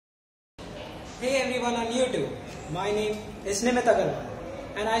Hey everyone on YouTube, my name is Nimit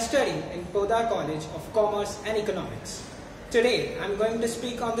and I study in Podar College of Commerce and Economics. Today I am going to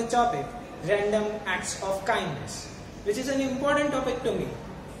speak on the topic random acts of kindness, which is an important topic to me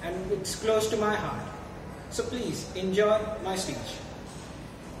and it's close to my heart. So please enjoy my speech.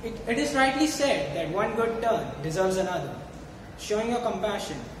 It is rightly said that one good turn deserves another. Showing your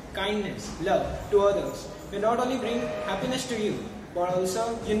compassion, kindness, love to others will not only bring happiness to you, but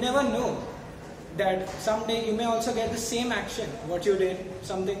also you never know that someday you may also get the same action what you did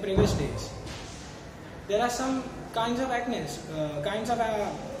something previous days. There are some kinds of kindness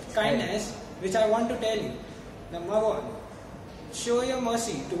which I want to tell you. Number one, show your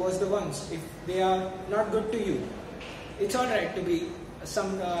mercy towards the ones if they are not good to you. It's alright to be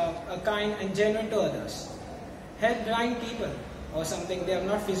kind and genuine to others. Help blind people or something they are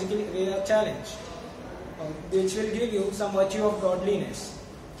not physically challenged, which will give you some virtue of godliness.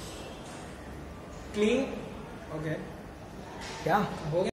 Clean, okay. Yeah.